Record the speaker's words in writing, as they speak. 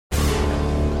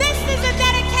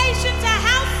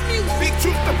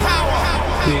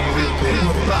David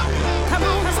Penn. Come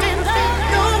on, stand up.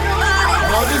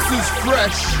 Nobody. Oh, this is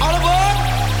fresh. All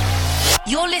aboard.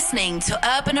 You're listening to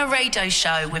Urbana Radio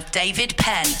Show with David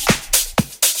Penn.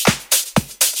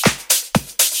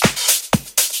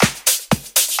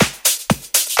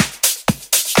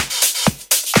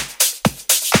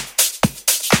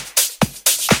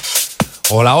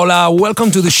 Hola, hola,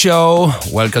 welcome to the show.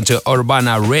 Welcome to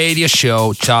Urbana Radio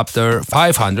Show, chapter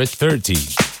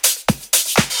 530.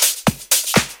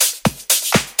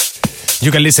 You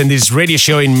can listen to this radio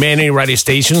show in many radio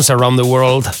stations around the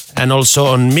world and also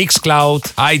on Mixcloud,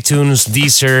 iTunes,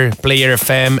 Deezer, Player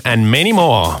FM, and many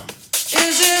more.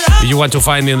 If you want to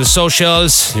find me on the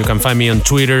socials, you can find me on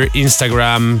Twitter,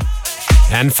 Instagram,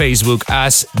 and Facebook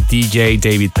as DJ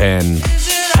David Penn.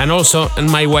 And also on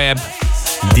my web,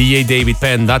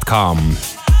 djdavidpenn.com.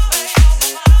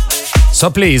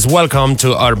 So please welcome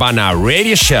to Urbana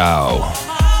Radio Show.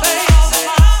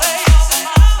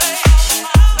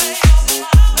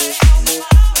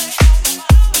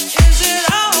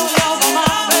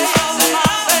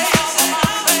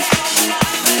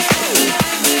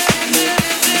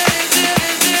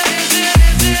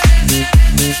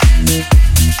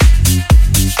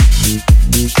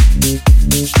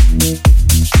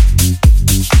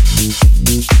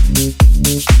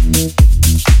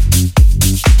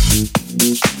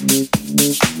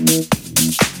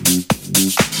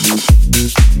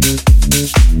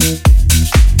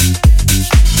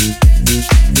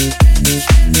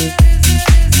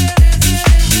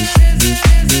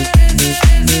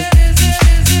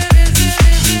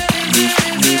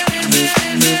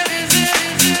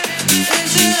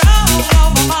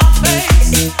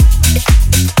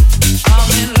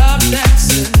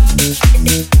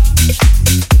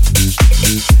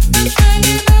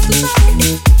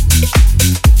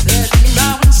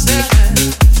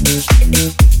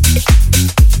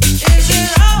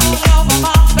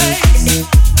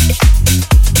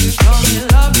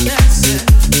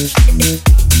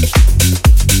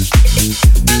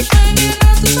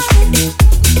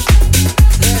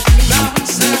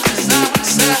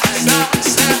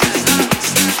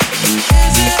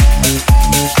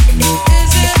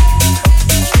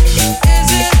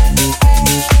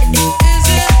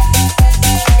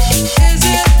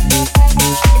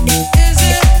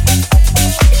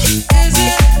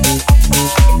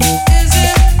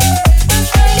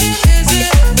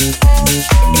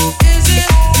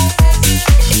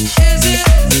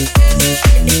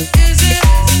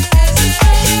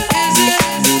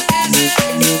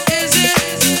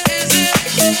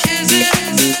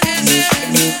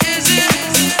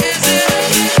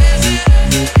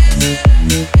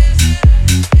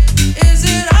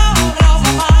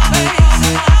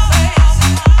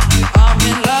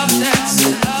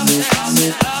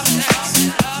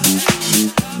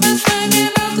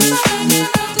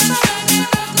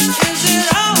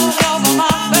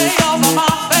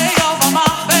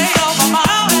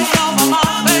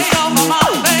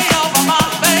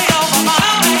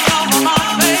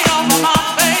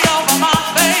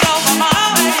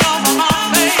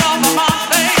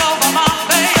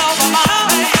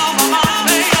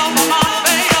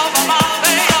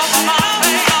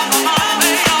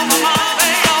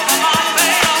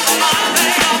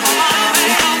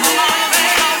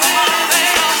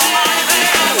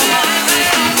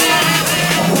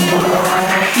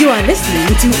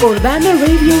 Urbana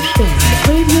Radio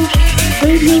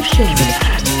Show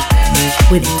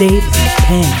with Dave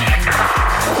Penn.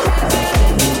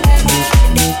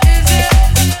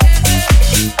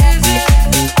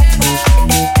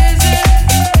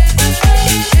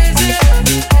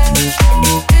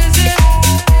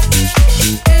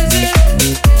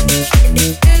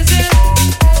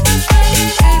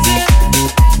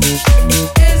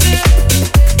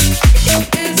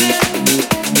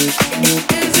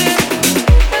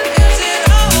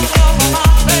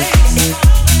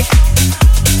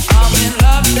 I'm in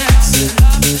love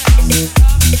dancing.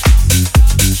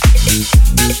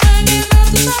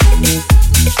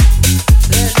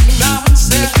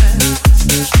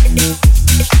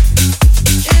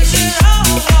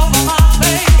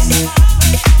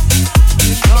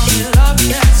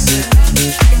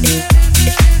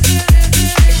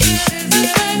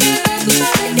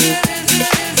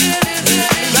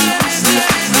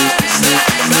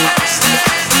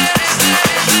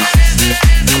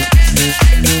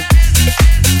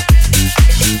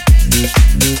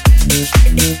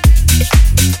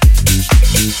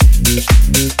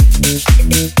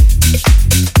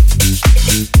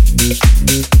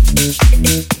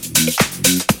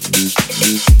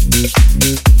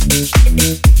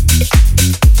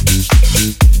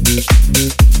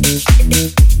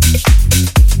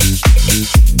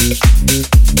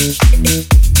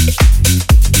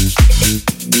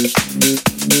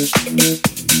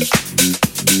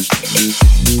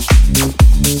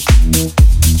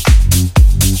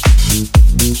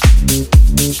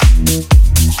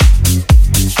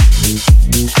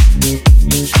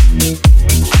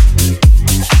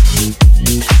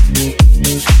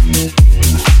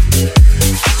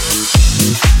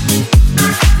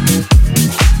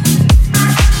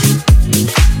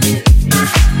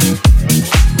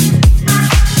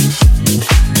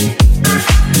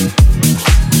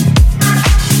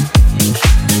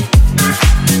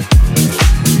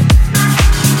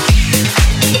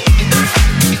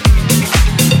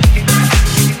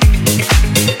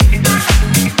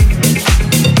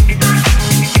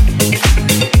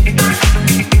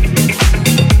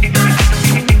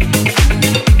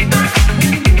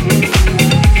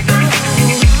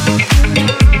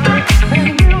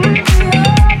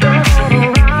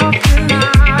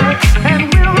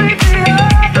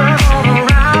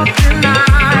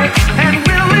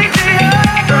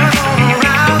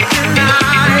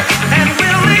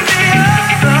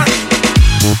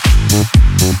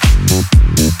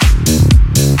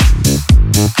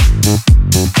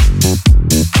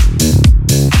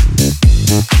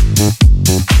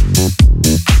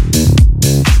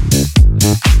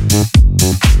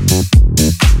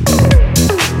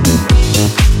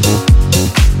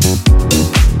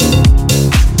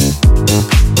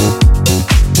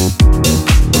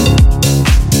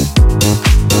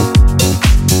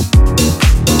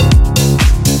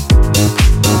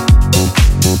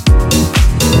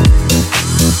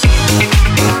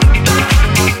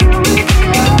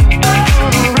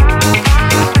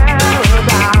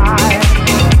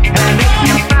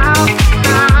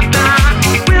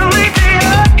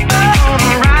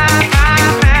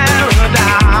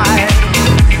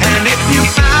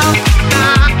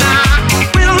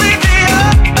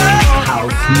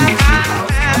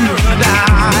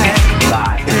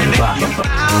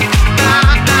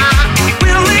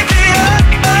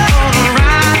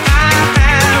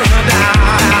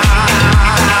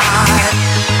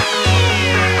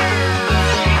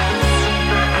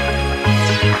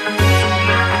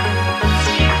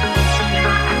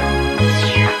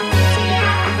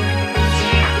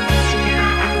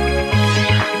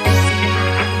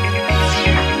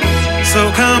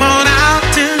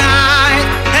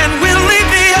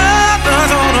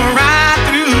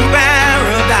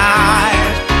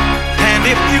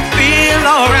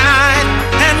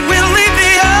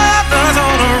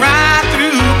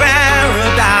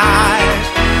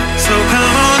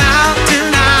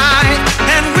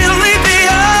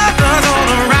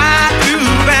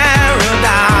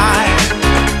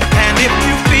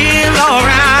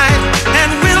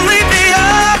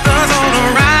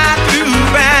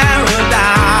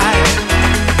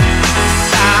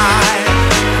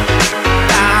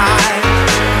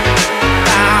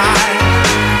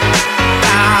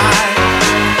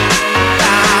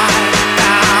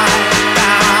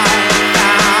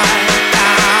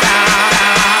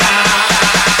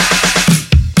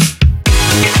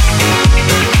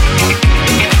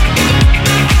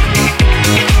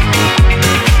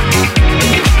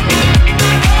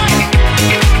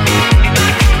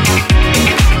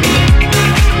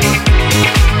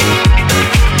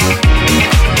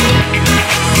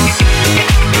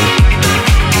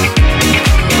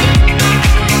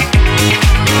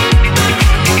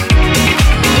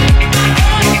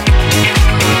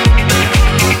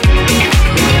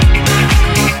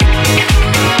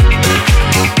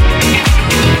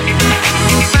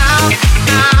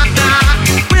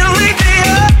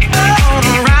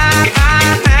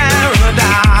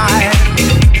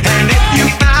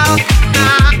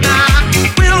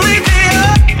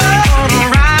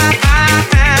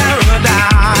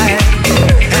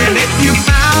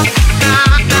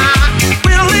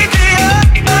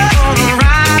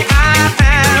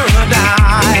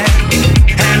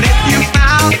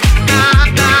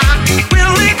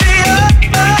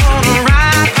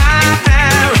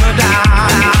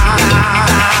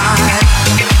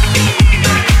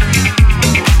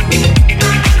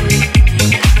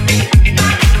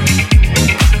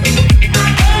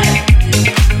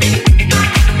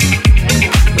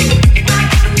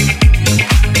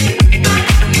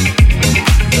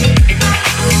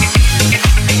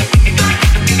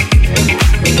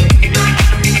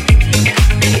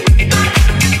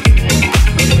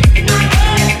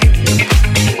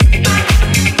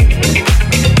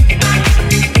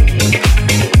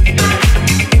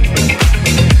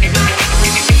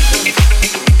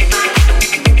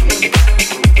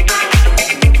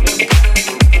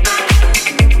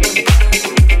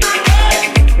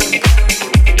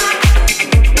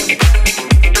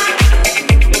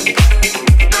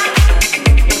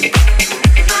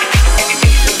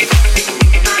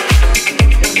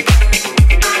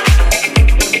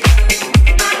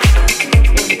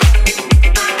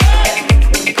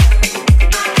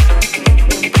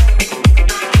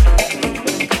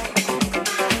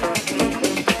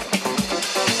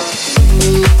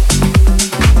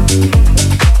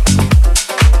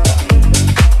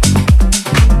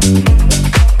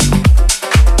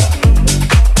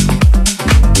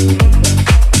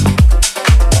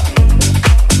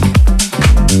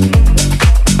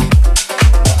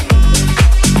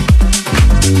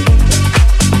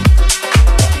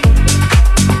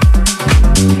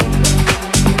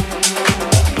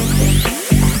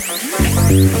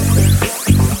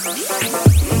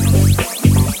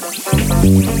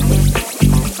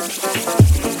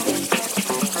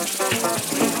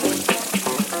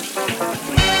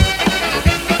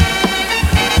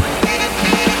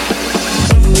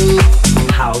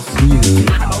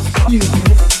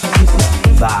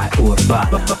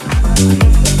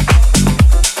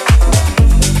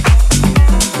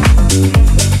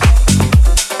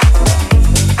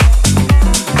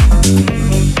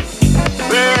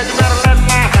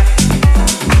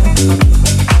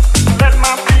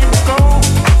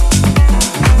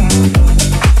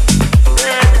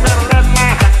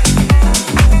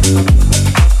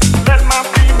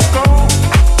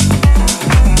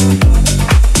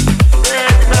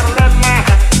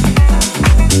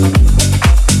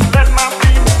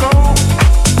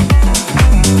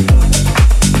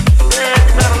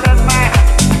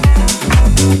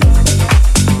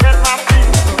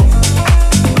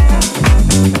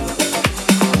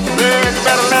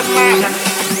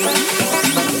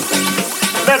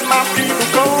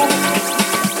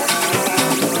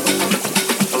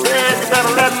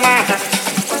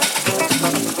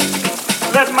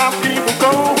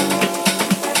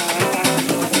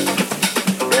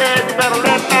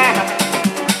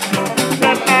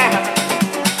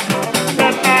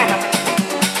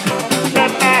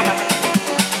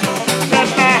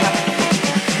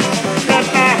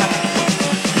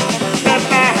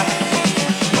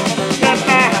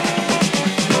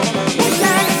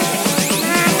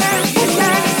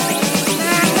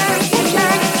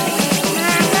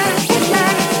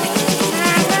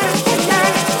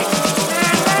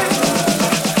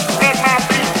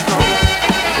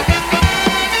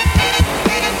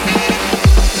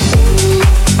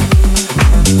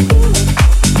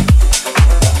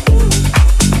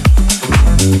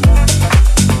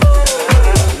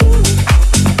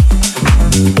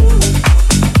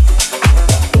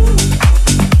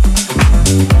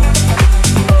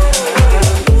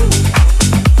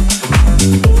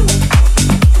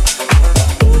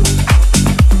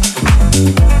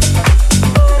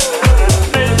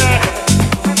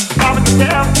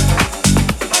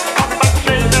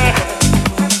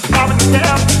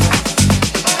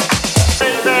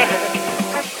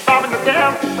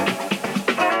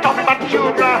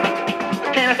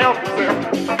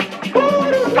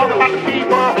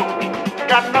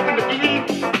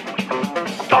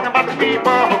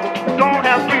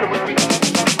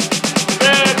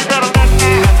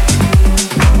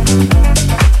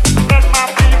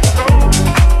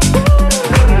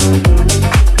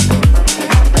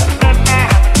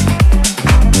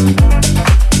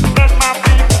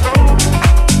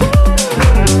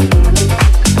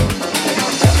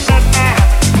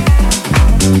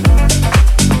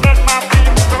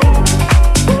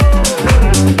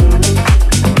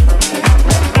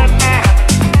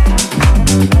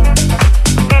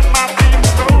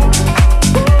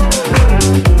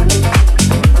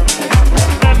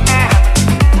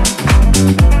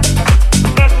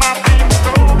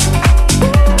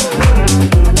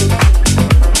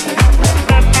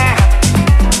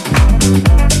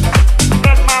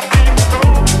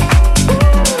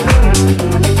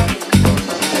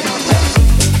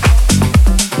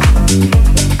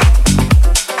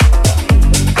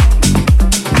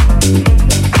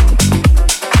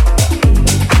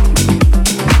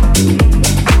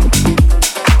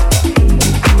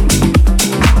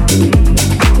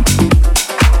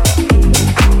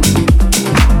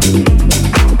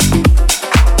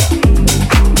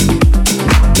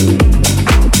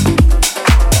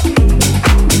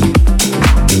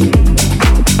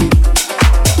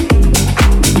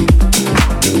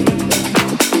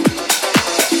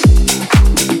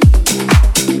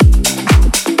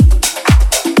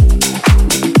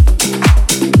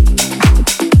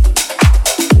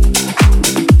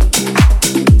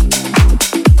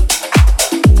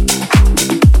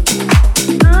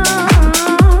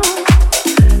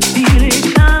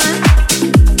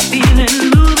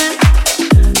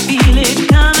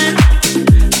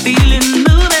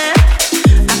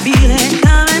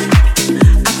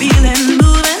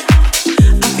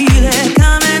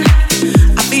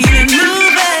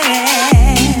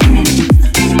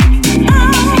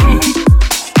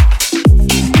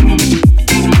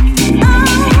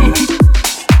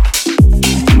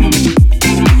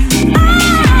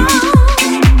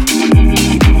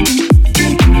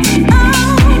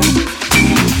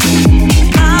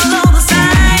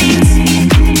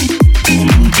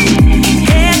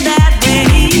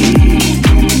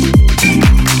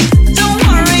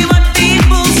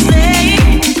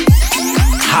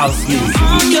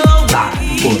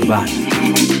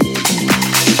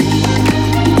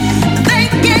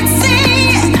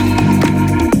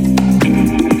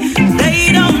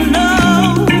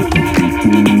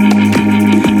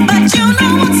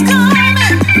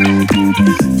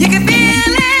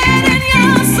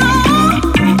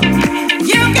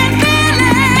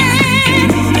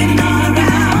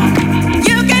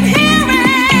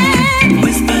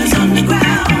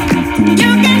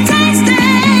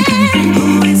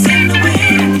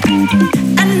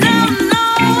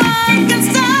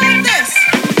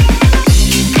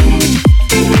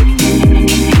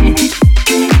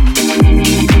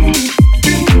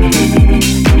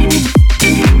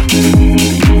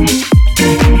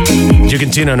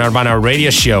 On Urbana Radio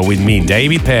Show with me,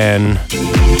 David Penn.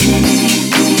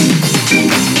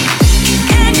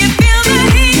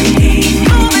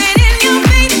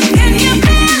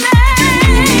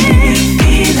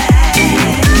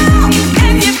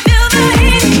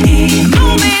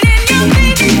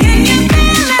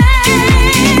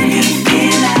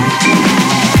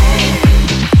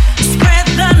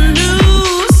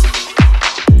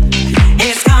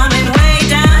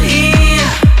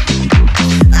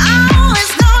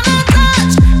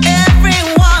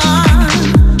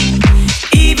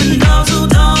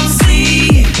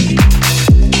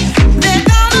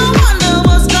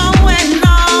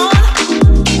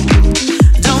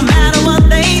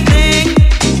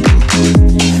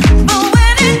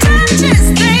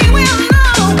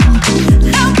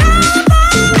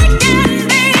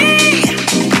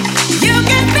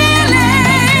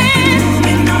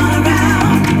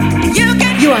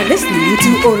 are listening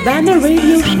to Urbana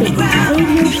Radio Show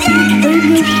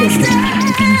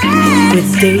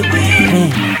with Dave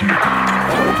Penn.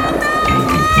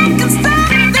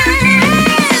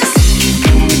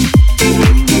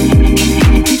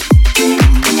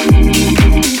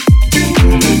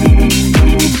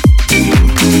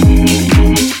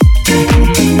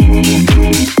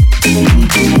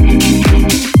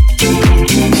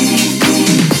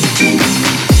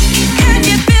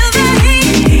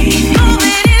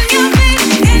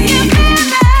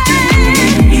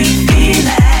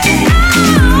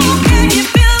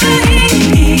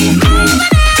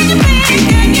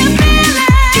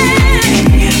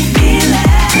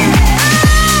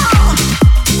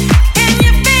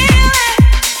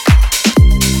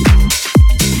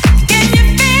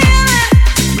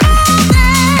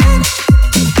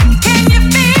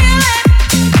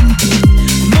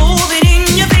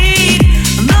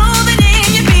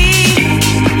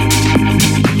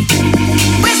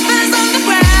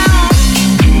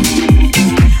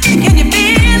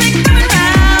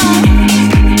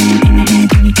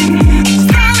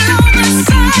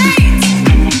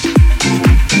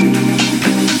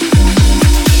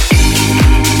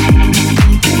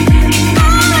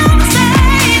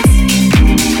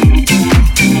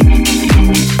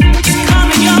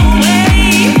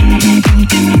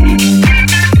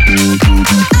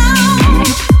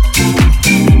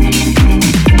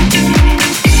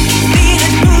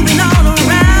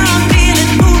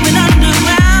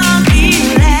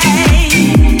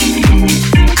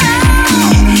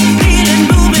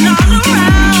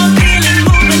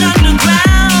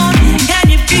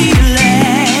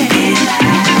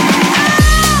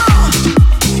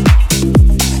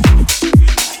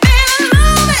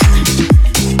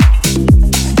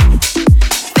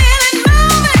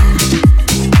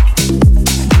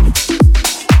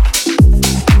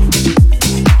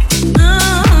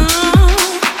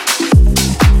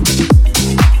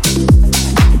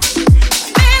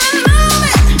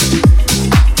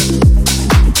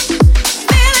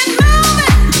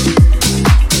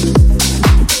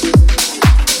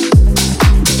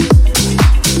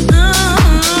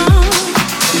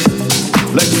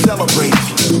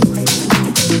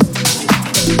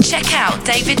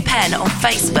 David Penn on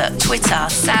Facebook, Twitter,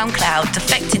 SoundCloud,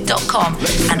 Defected.com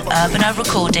and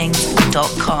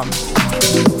UrbanaRecordings.com.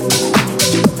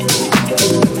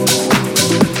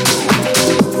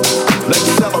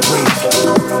 Let's celebrate.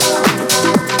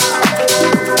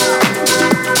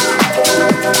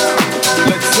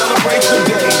 Let's celebrate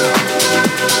today.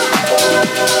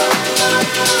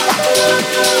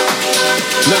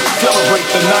 Let's celebrate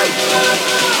the night.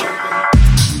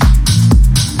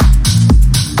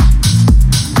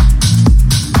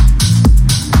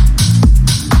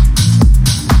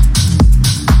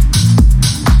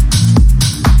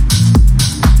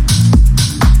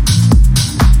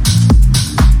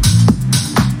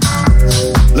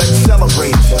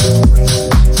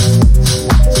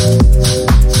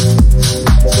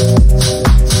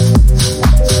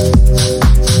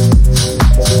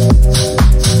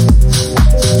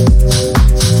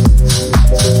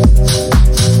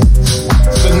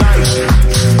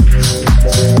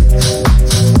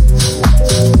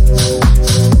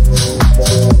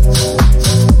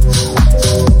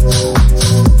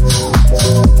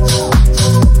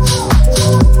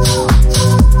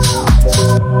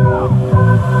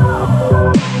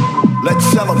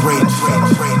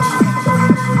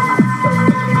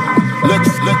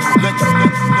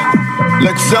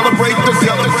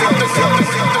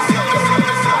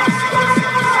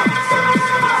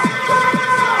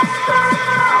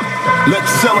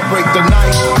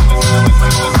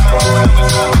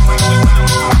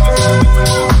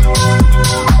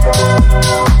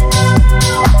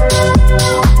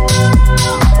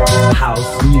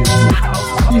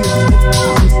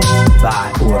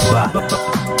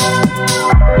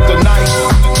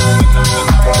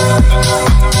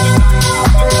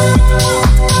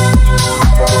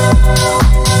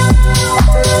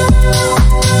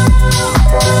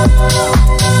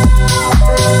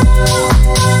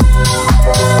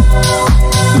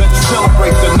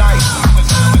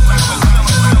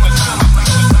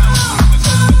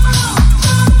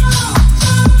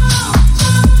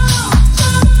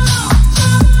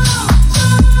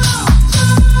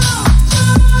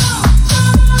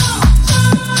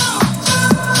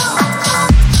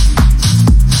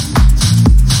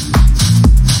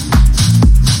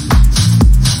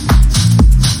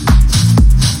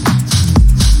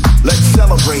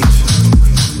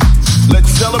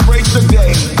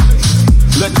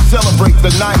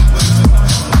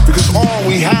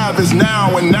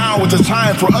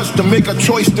 For us to make a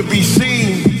choice to be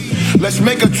seen. Let's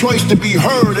make a choice to be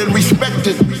heard and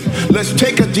respected. Let's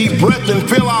take a deep breath and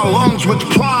fill our lungs with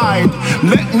pride.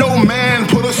 Let no man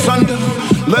put us under.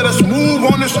 Let us move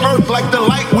on this earth like the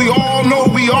light we all know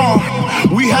we are.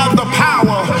 We have the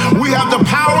power. We have the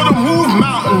power to move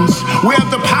mountains. We have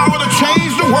the power to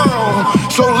change the world.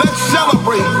 So let's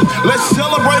celebrate. Let's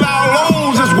celebrate our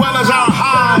lows as well as our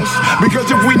highs. Because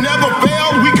if we never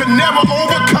failed, we could never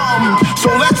overcome.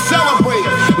 So let's celebrate.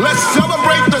 Let's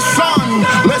celebrate the sun.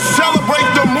 Let's celebrate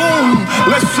the moon.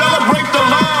 Let's celebrate the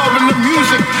love and the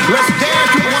music. Let's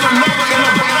dance with one another in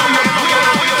a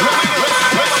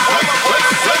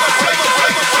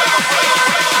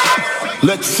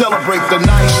Let's celebrate the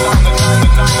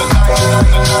night.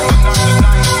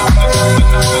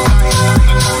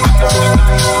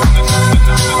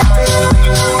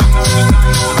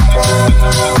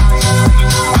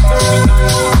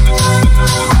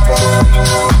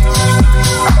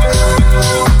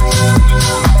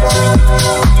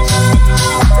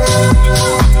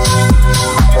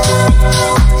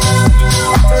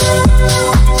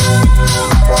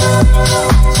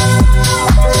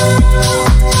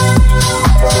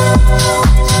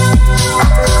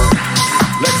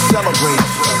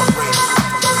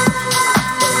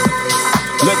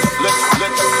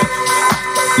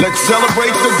 Let's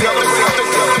celebrate the day.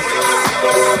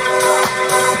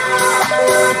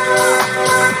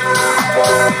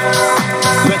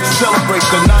 Let's celebrate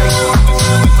the night.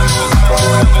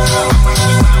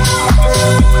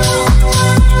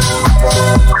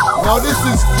 Now this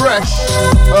is fresh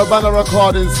Urbana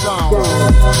recording sound.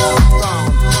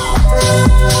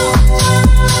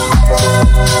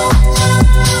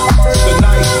 The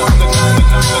night.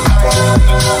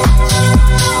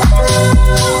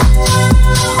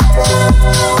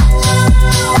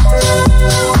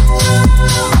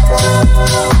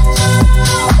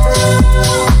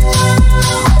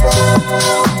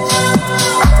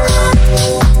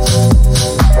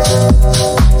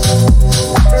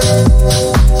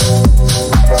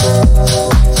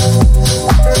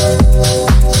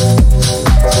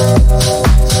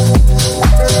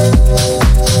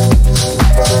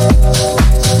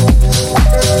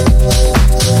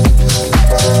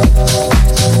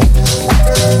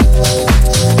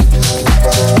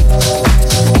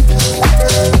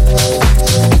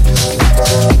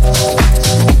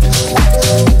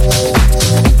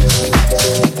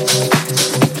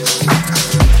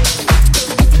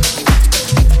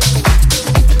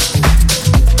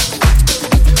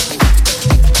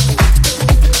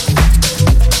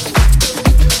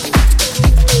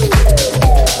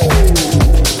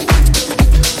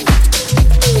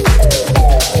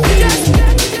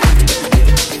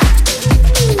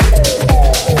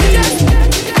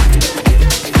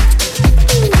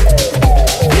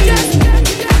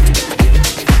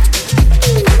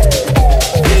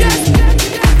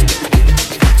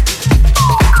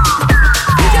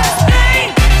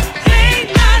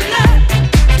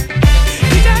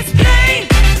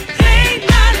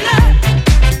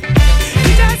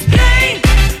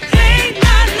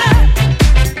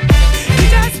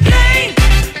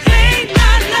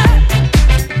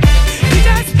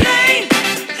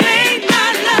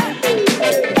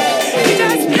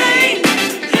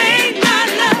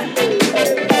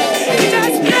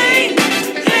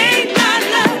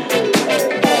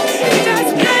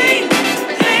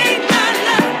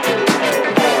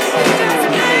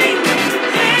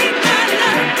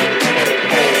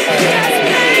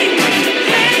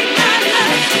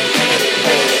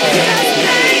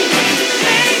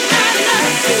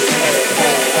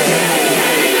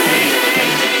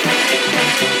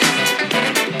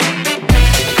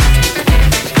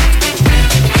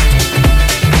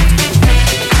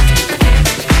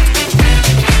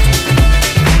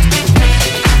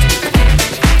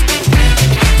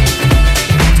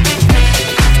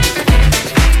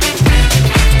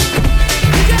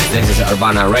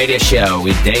 Urbana Radio Show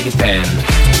with David Penn.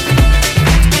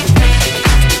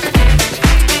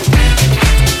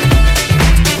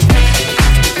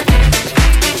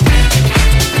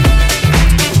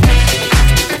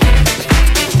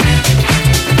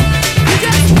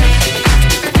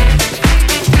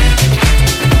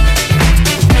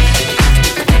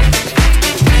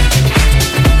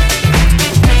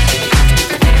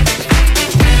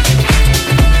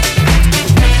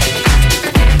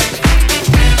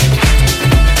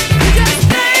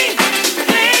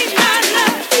 Hey!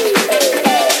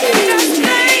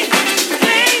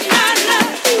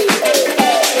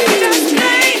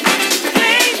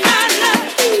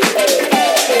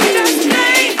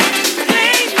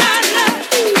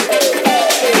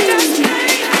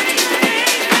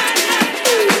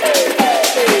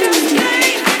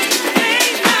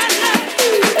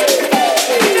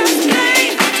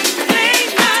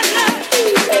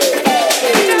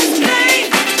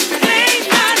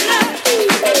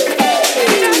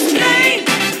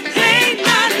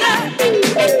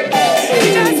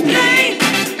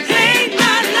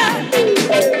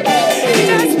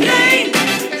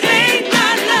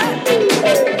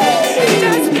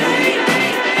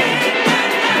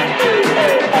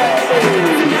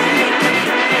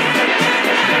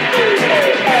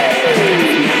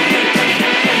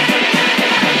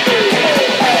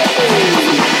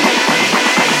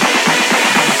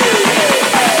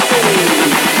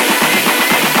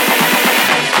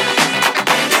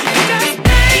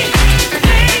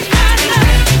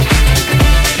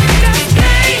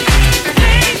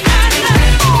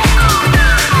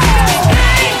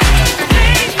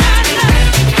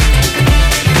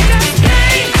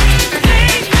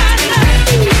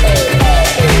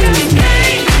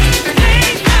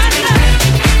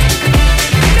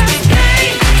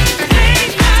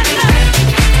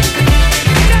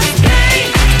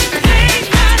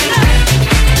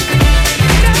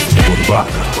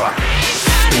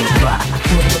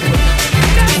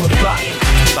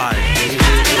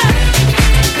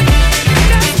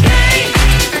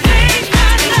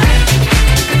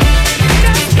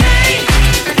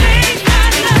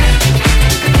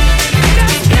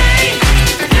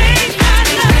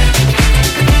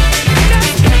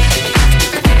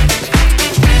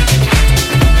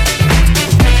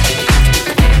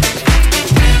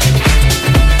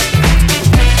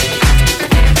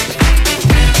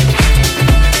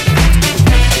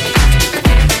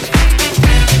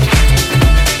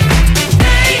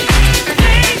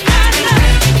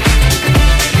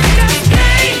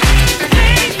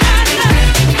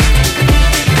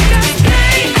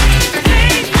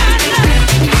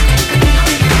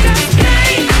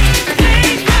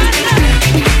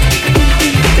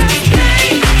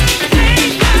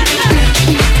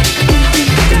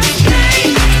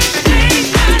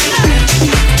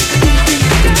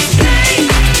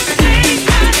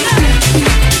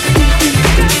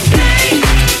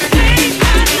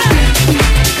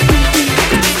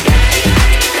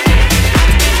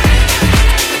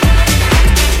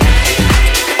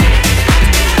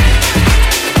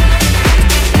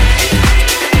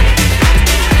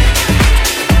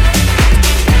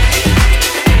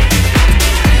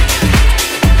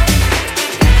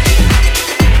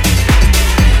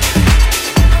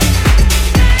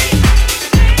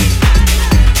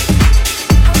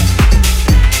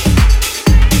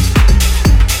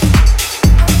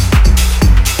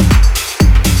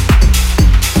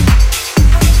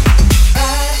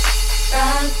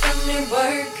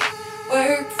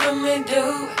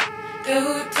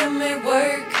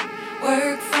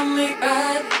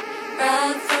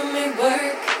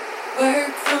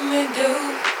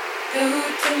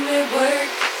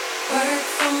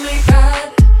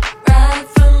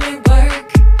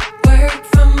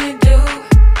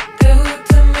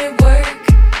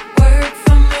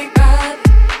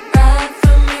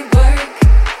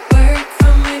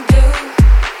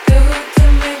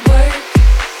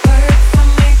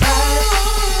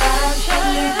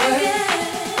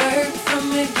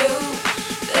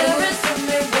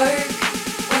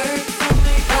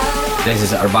 This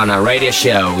is Urbana Radio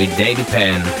Show with David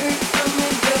Penn.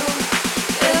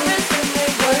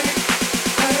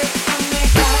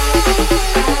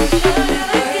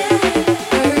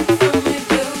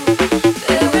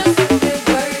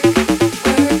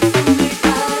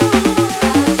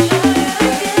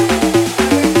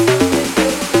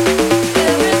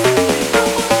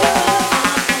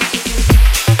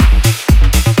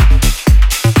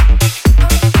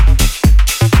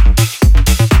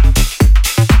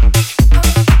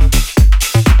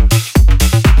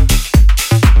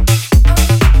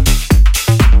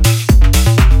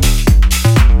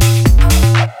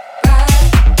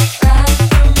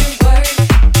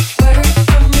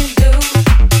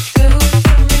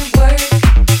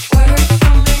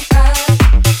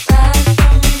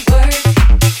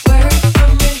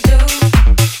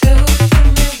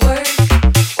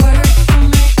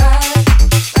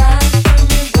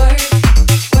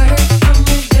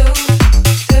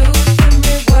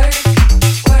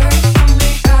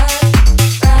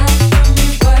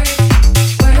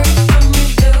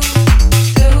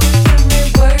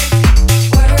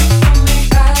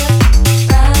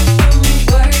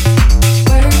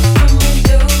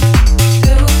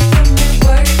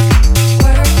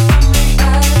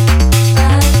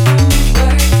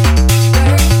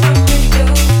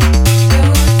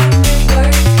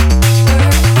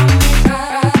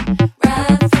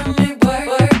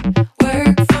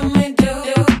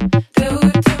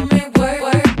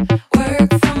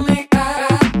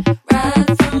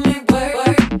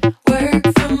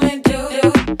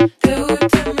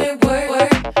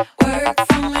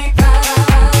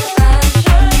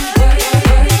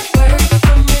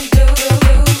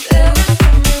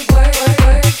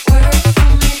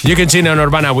 You can tune on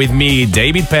Urbana with me,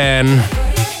 David Penn.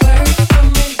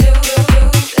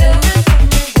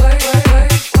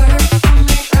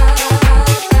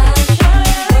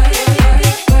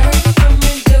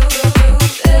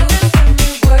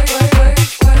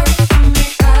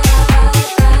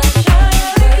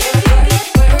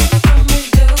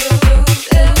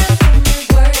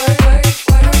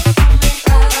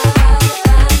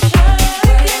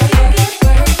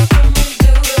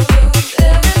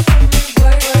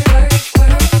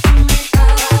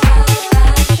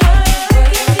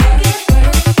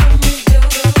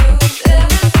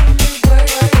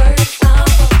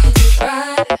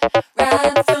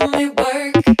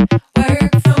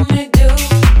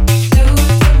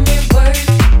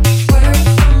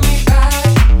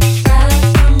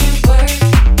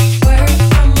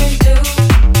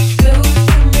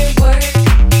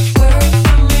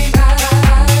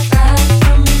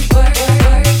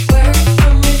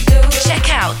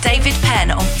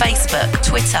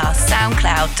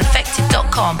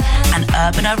 Defected.com and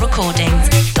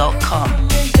urbanarecordings.com.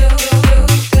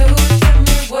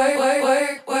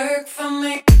 Work for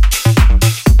me.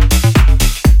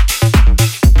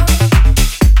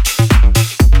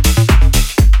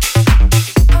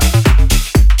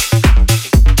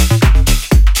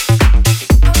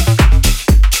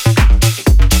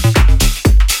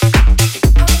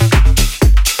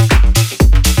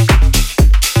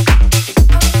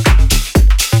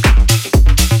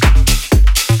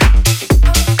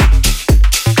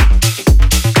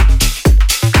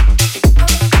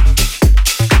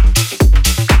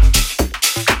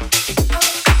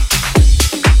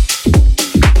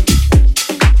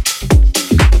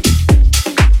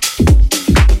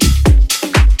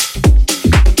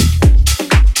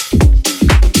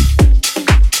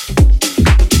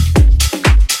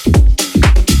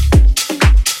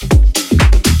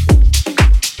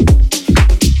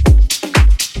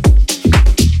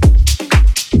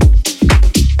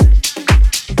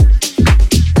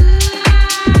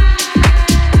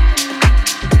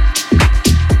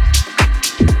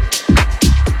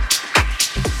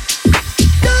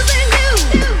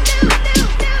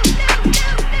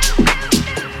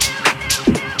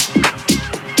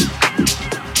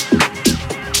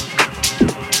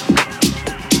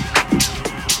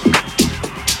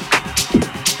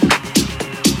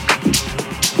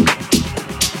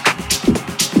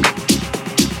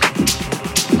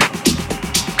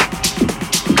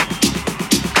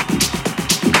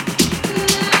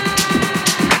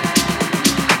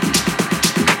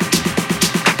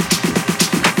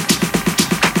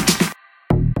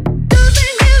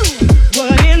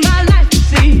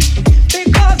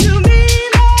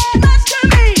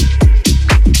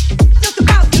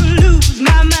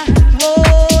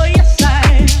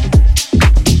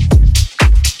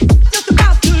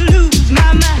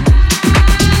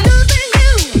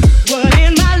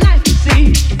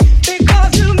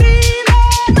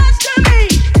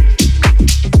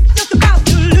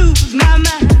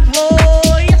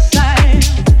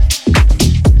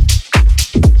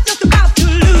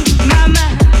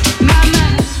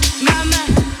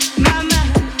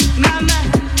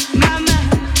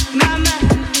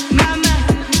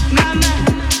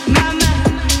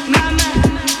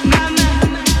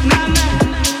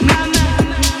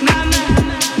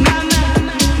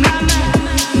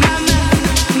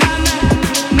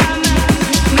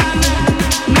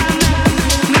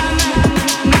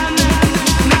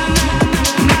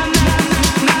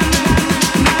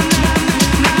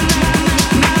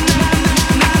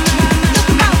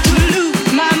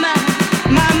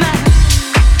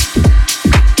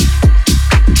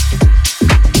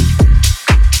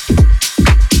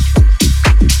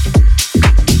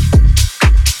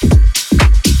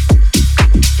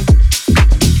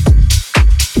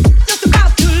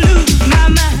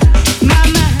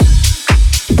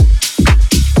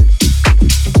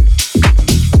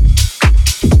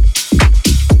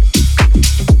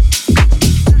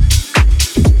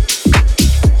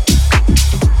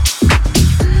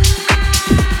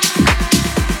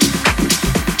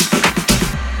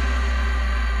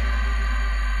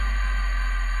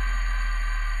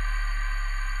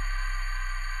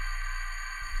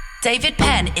 David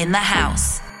Penn in the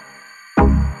house.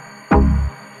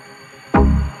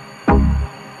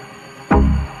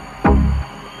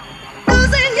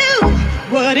 Losing you,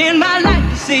 what in my life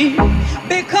to see,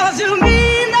 because you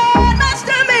mean that much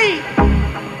to me.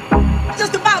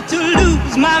 Just about to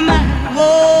lose my mind.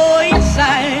 Oh yes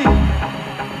I am.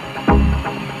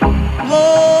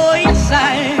 Oh yes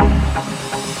I am.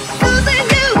 Losing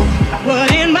you,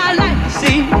 what in my life to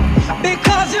see,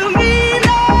 because you mean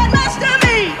that much to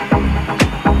me.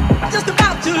 Just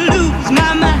about to lose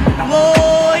my mind.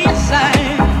 Oh yes I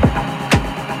am.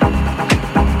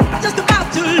 Just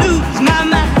about to lose my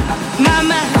mind, my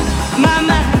mind, my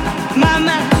mind, my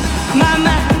mind, my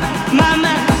mind, my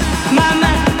mind, my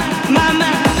mind,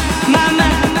 my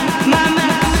mind, my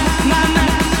mind, my mind, my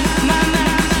mind, my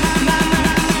mind, my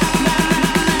mind.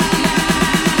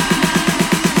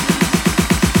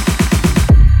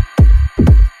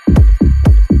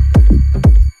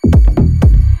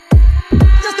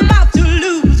 Just about to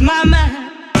lose my mind,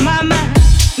 my mind,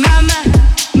 my mind,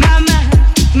 my mind,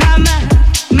 my mind,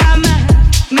 my mind,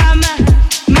 my mind,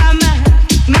 my mind,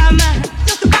 my mind.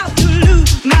 Just about to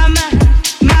lose my mind,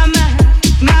 my mind,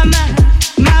 my mind,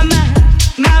 my mind,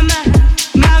 my mind, my mind,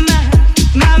 my mind,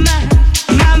 my mind, my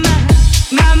mind, my mind,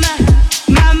 my mind,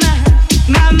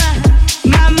 my mind, my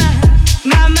mind,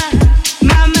 my mind,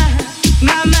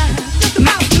 my mind. Just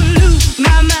about to lose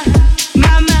my mind,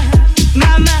 my mind,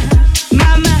 my mind,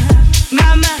 my mind,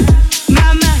 my mind, my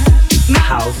mind,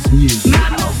 House music.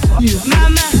 House music.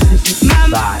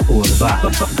 By or by.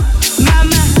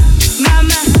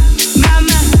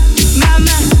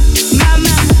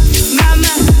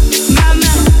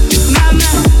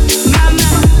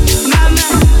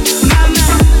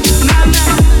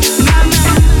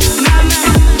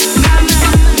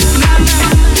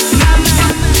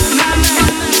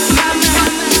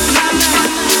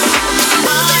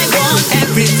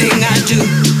 Everything I do,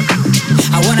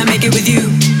 I wanna make it with you.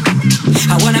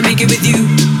 I wanna make it with you.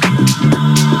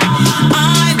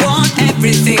 I want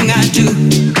everything I do.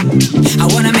 I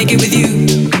wanna make it with you.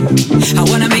 I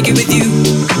wanna make it with you.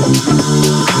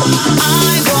 I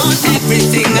want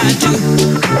everything I do.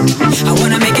 I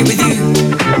wanna make it with you.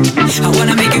 I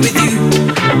wanna make it with you.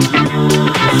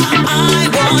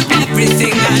 I want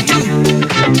everything I do.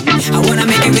 I wanna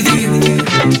make it with you.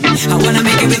 I wanna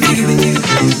make it with you.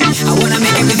 I wanna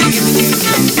make it with you.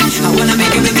 I wanna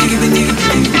make it with you.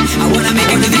 I wanna make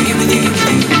it with you.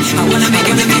 I wanna make it with you. I wanna make it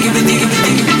with you.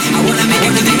 I wanna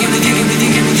make it with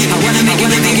you. I wanna make it with you.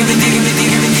 I wanna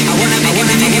make it with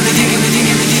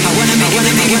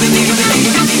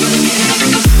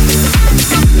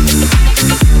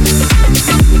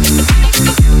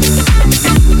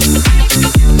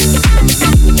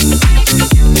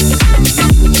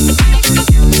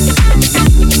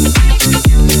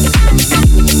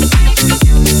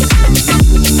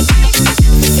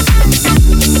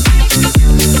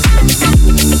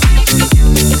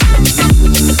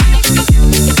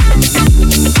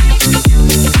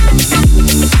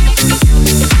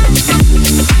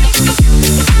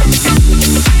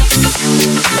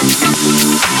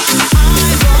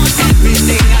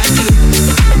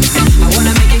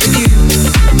you.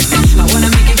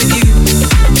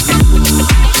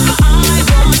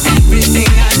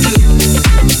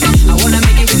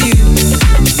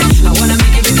 I wanna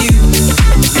make it with you.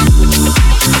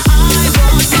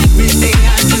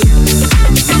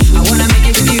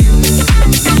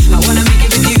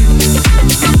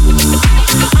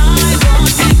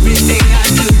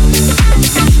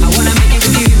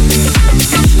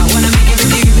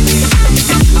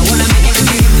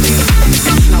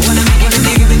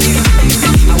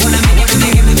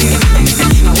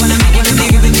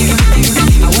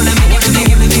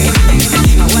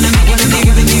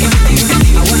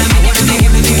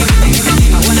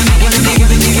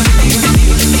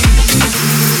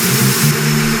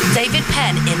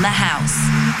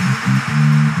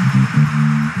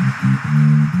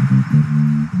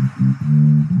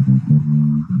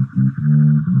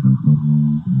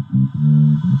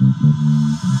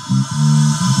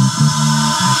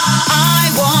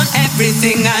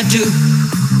 everything I do.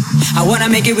 I wanna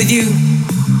make it with you.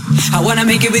 I wanna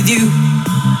make it with you.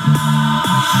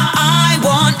 I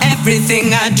want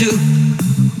everything I do.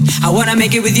 I wanna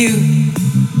make it with you.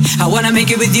 I wanna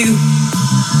make it with you.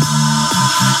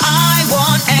 I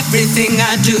want everything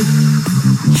I do.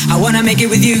 I wanna make it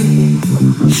with you.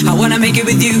 I wanna make it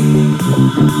with you.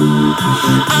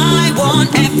 I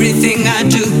want everything I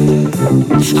do.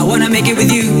 I wanna make it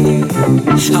with you.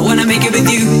 I wanna make it with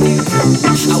you.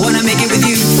 I wanna make it with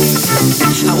you.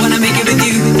 I wanna make it with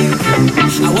you.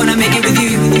 I wanna make it with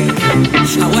you.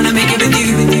 I wanna make it with you.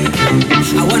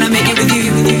 I wanna make it with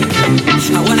you.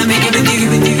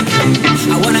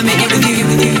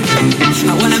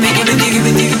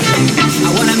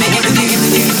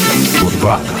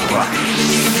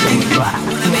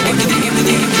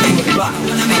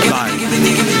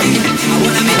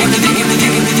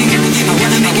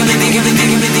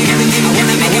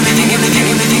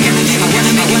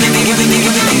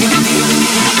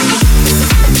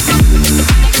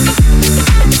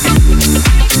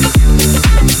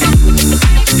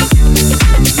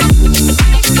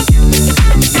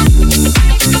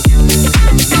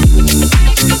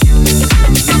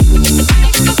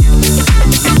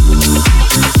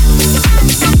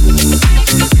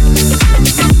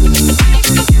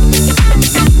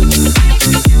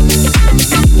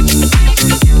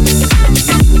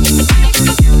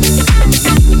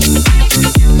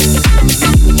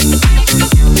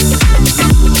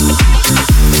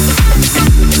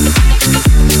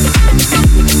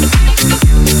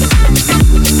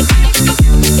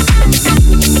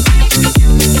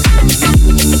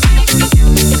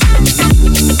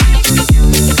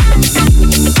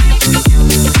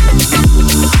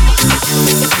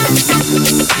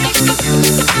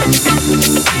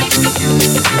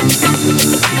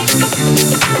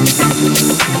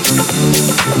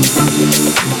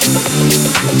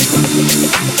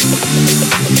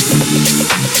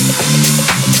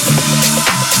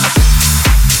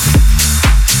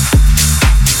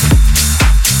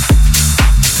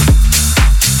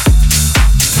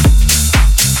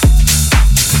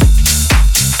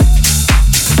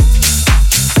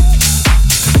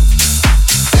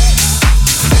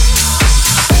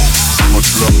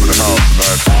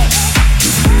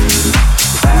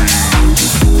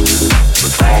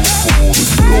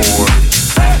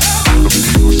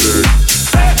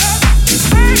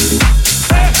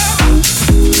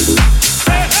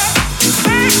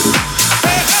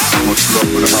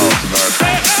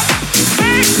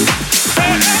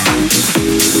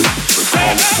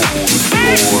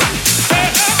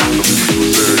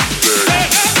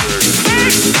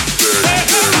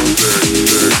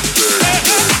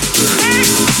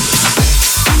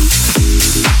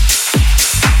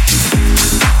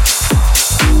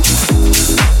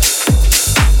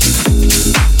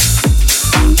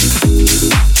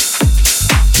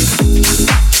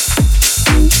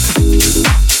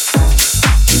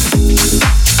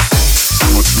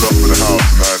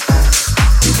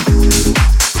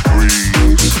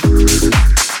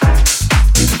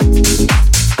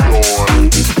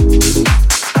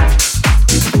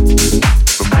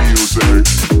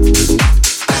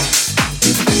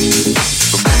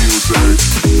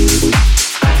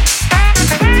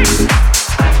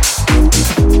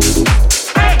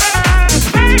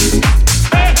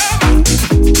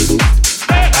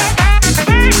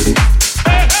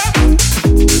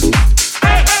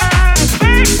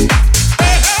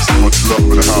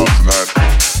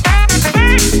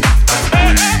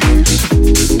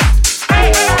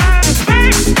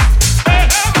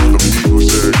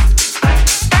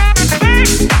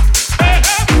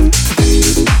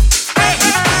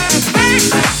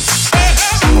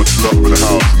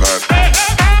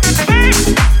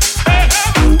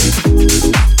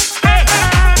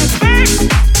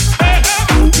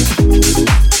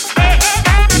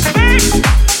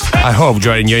 I hope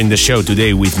you're enjoying the show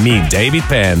today with me, David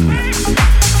Penn.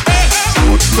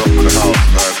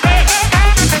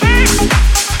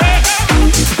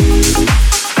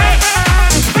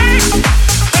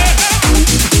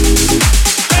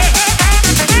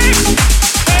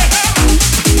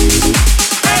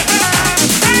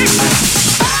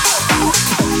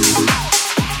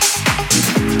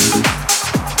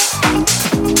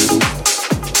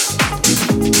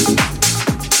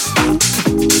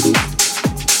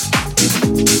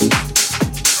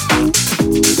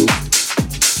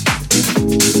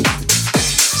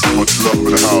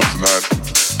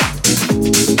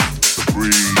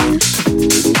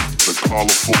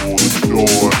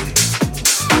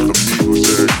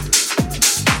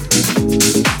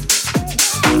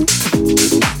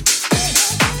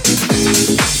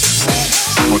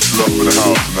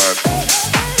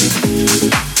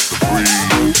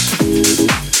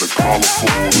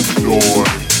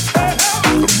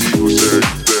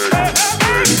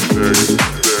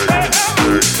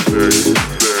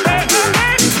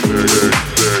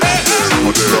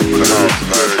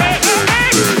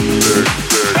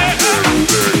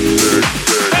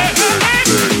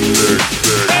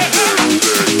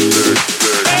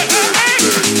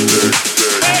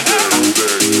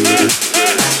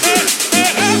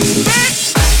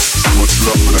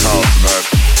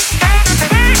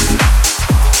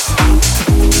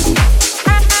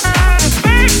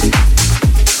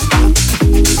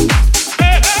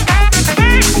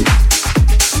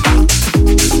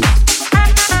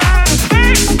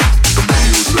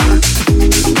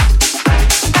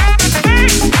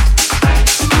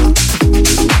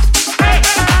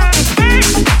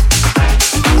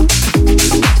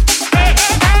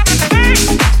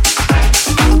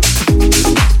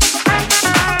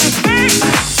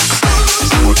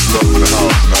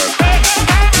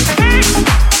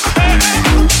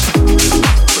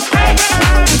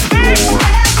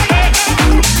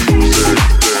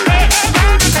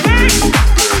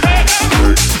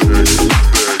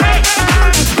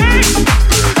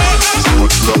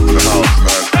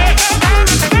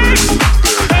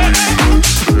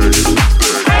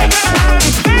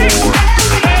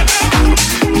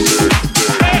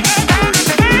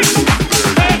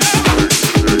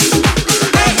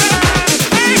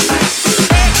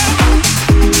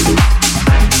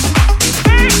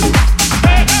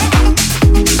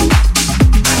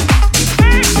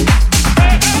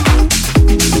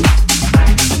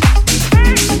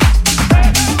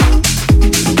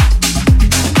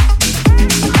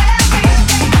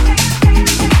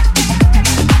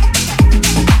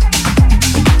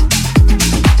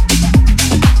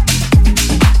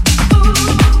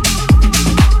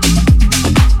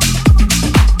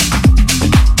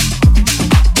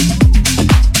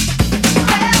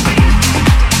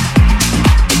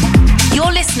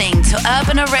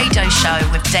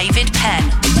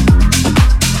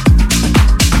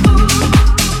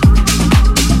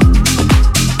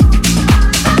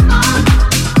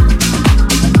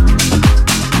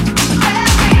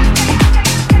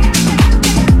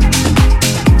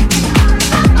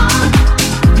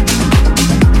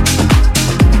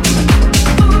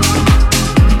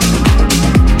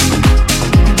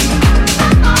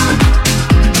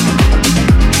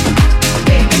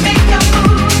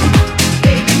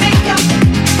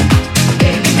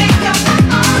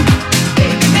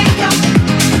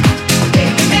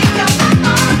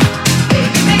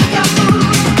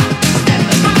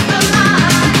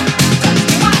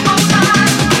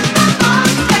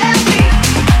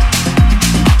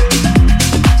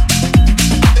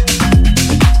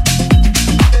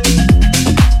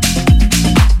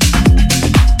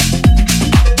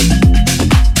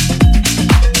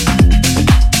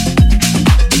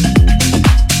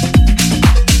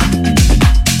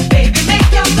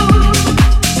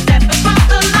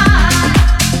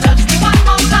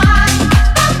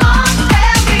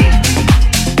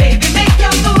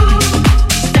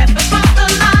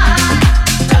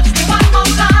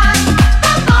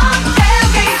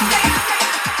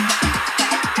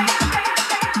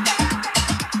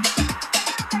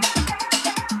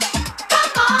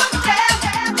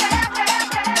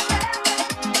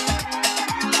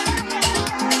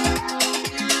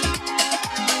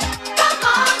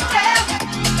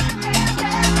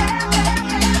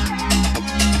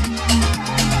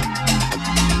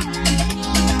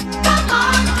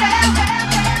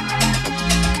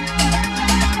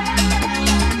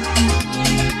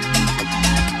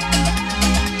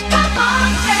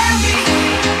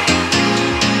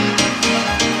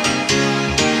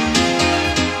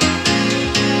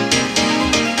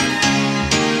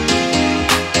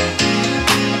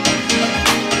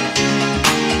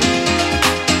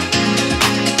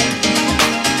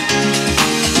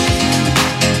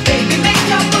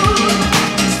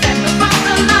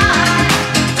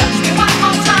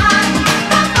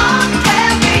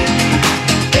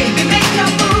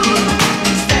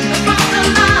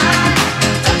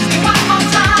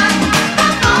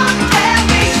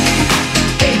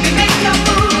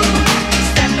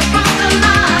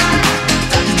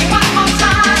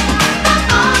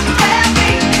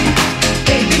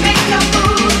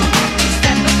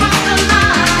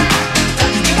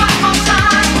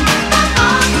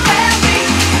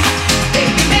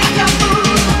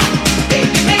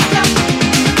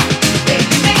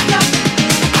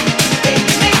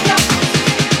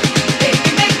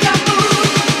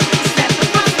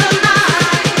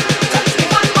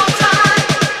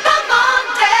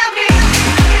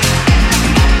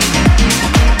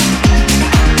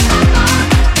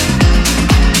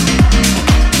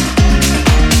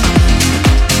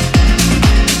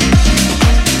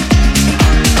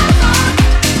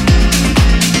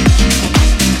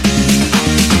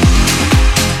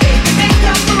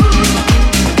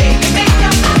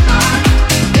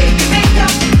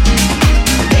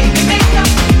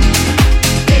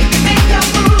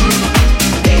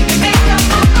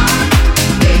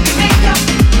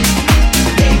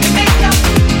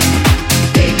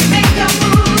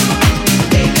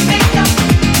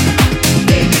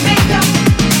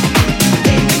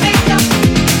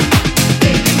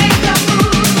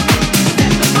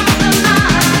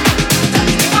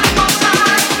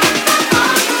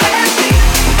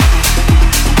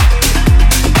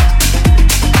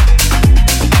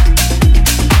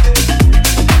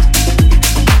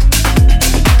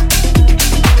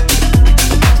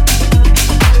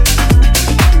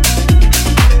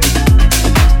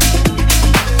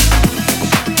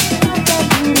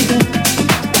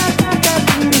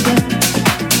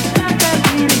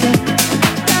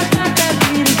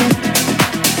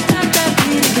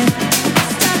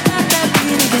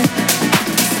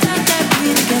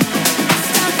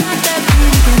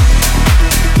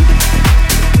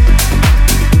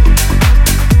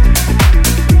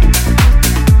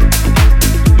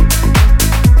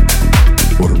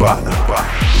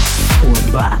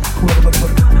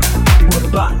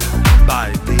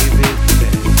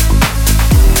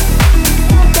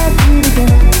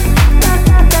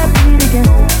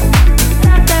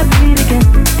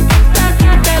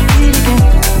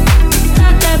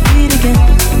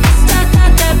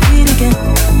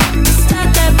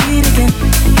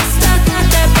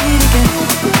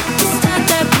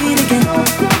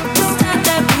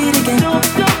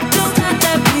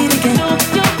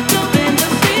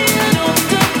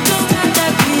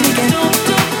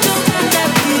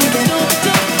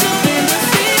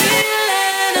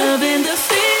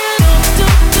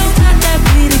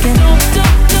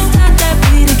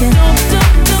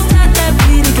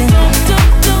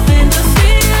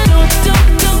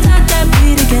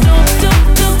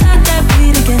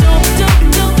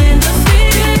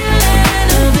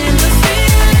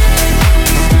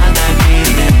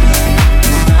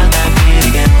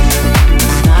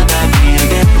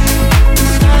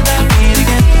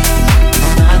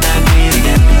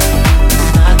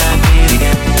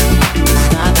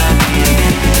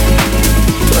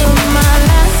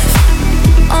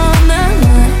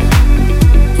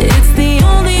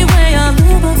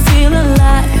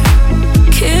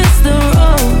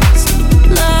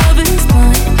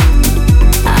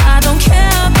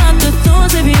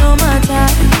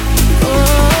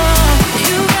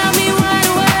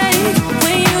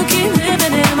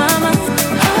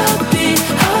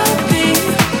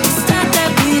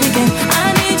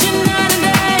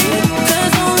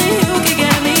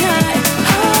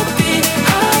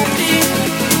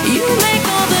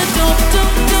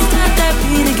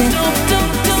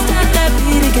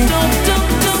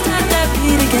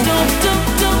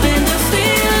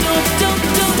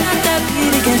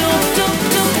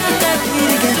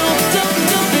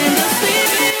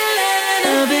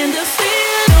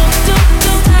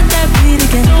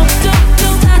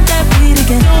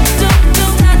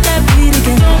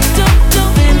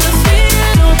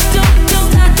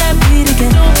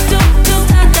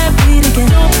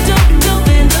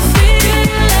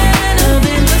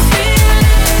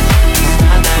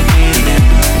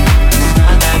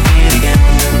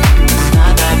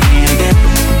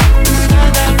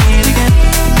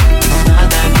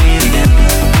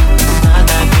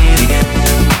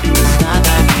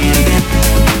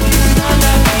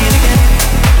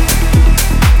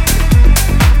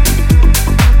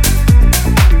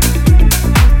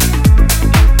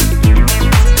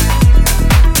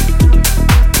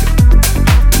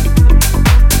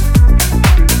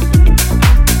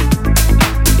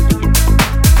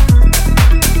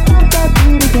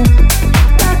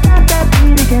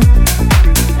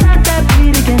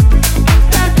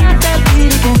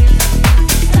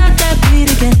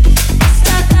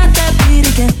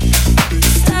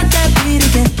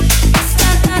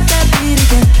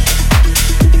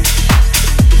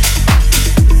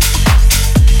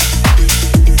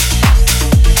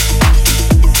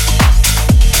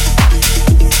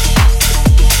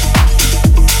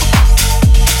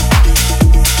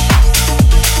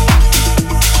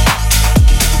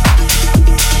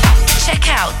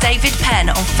 David Penn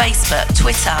on Facebook,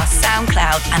 Twitter,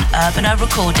 SoundCloud, and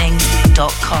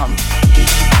urbanorecordings.com.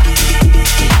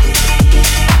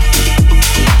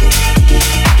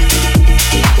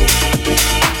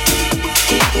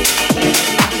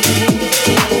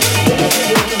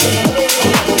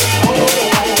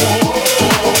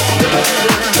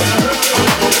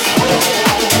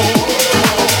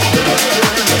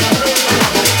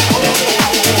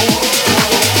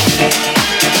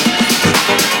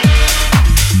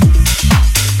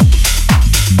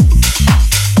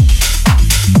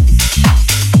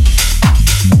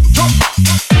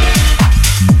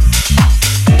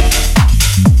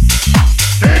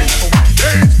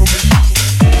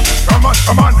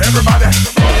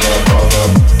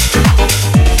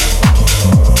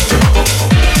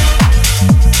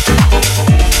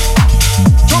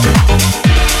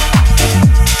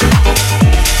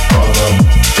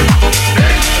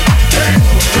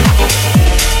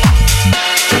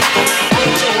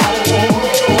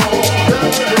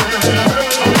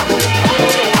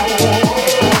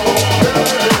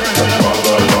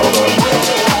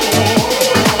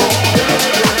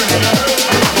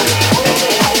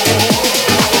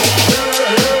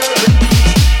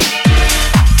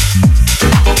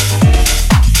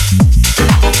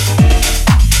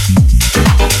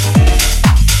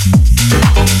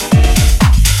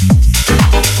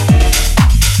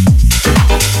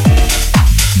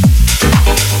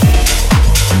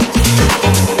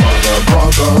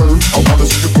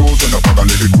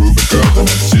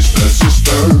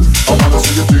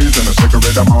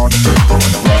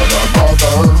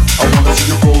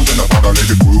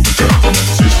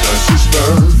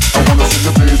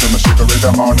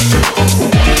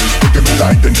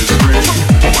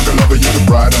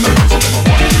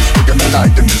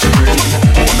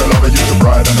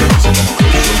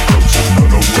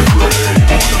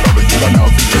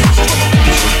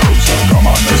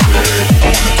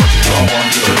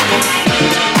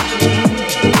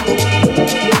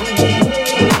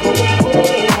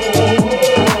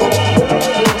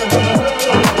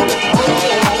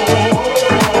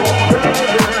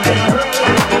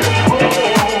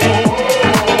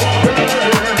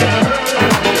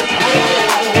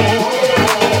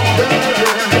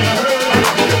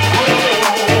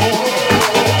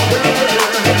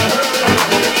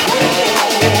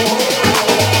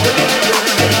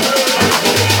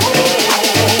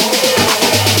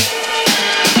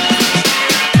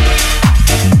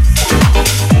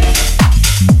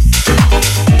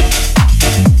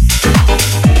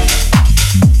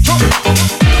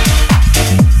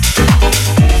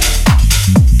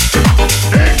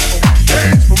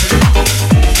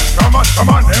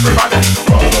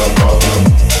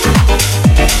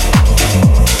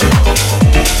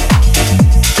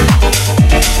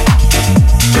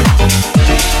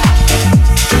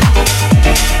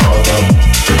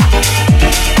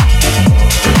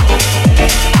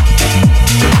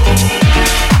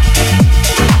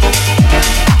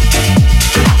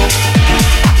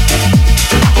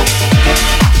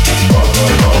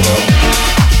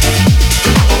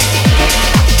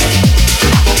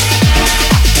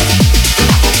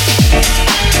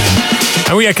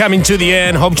 We are coming to the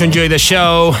end. Hope to enjoy the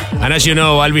show. And as you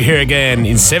know, I'll be here again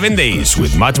in 7 days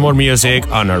with much more music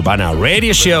on Urbana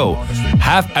Radio Show.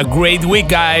 Have a great week,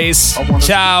 guys.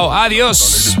 Ciao.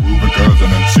 Adios.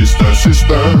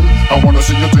 Sister, I wanna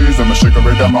see your tears. I'ma shake a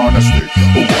red, I'm on a stick.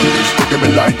 Oh, one is sticking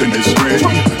me light in this ring.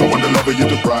 I wanna love you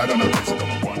to pride on a